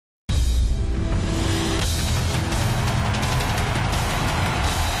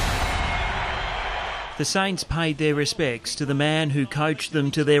The Saints paid their respects to the man who coached them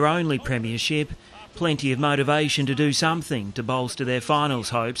to their only premiership. Plenty of motivation to do something to bolster their finals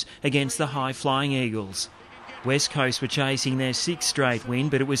hopes against the high-flying Eagles. West Coast were chasing their sixth straight win,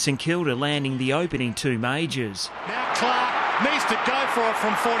 but it was St Kilda landing the opening two majors. Now Clark needs to go for it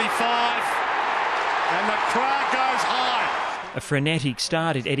from 45, and the crowd goes high. A frenetic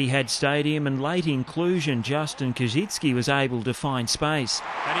start at Etihad Stadium, and late inclusion Justin Kazitsky was able to find space.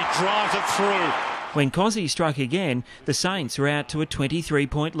 And he drives it through. When Cozzy struck again, the Saints were out to a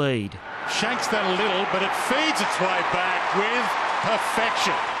 23-point lead. Shanks that a little, but it feeds its way back with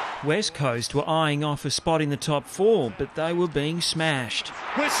perfection. West Coast were eyeing off a spot in the top four, but they were being smashed.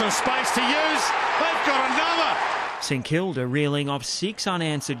 With some space to use, they've got another. St Kilda reeling off 6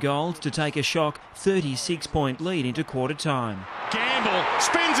 unanswered goals to take a shock 36-point lead into quarter time. Gamble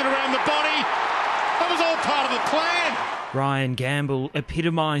spins it around the body. That was all part of the plan. Ryan Gamble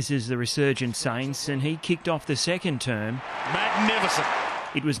epitomises the resurgent Saints, and he kicked off the second term. Magnificent.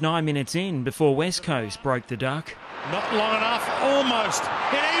 It was 9 minutes in before West Coast broke the duck. Not long enough, almost.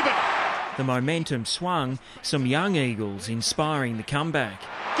 Hit even. The momentum swung, some young Eagles inspiring the comeback.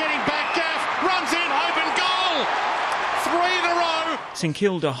 Getting back, Gaff, runs in, open goal. 3 in a row. St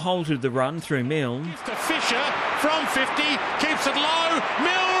Kilda halted the run through Milne. To Fisher from 50, keeps it low.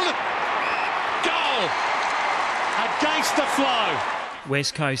 Milne, goal. Against the flow.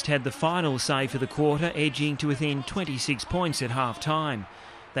 West Coast had the final say for the quarter, edging to within 26 points at half-time.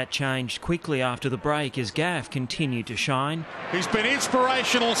 That changed quickly after the break as Gaff continued to shine. He's been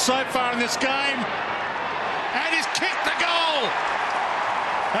inspirational so far in this game, and he's kicked the goal.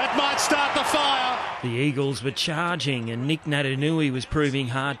 That might start the fire. The Eagles were charging, and Nick Natanui was proving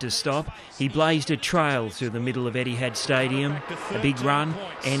hard to stop. He blazed a trail through the middle of Etihad Stadium. A big run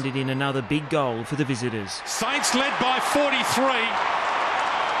ended in another big goal for the visitors. Saints led by 43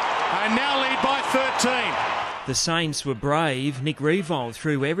 and now lead by 13. The Saints were brave. Nick Riewoldt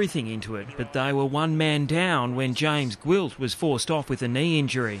threw everything into it, but they were one man down when James Gwilt was forced off with a knee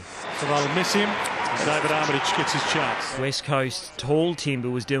injury. So they'll miss him. David Armitage gets his chance. West Coast's tall timber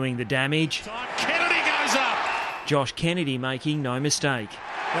was doing the damage. Kennedy goes up. Josh Kennedy making no mistake.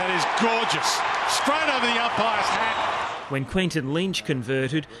 That is gorgeous. Straight over the umpire's hat. When Quentin Lynch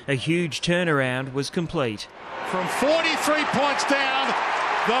converted, a huge turnaround was complete. From 43 points down,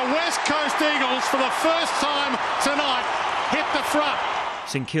 the West Coast Eagles, for the first time tonight, hit the front.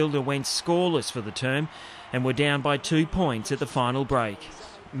 St Kilda went scoreless for the term and were down by 2 points at the final break.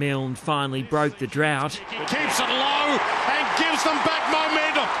 Milne finally broke the drought. He keeps it low and gives them back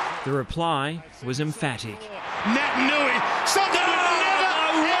momentum. The reply was emphatic. Natanui, something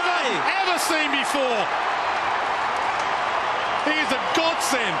we've ever seen before. He is a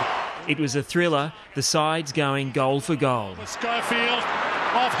godsend. It was a thriller, the sides going goal for goal. Schofield,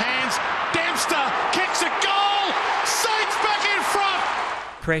 off hands, Dempster kicks a goal, Saints back in front.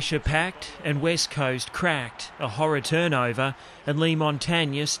 Pressure packed and West Coast cracked, a horror turnover, and Lee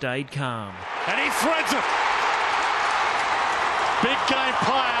Montagna stayed calm. And he threads it. Big game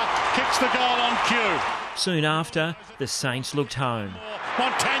player kicks the goal on cue. Soon after, the Saints looked home.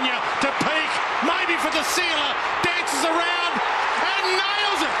 Montagna to peak, maybe for the sealer, dances around and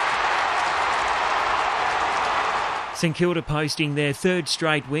nails it. St Kilda posting their third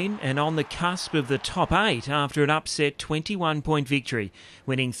straight win and on the cusp of the top 8 after an upset 21-point victory,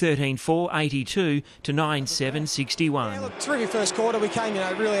 winning 13-4-82 to 9-7-61. Yeah, look, terrific first quarter. We came,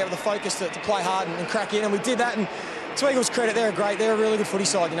 really out with the focus to play hard and crack in, and we did that. And to Eagles' credit, they're great. They're a really good footy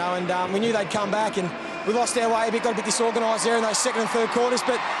side, and we knew they'd come back, and we lost our way a bit, got a bit disorganised there in those second and third quarters.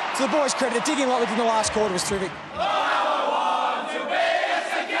 But to the boys' credit, to dig in like we did in the last quarter was terrific.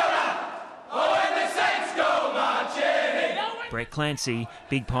 Brett Clancy,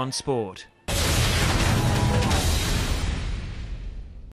 Big Pond Sport.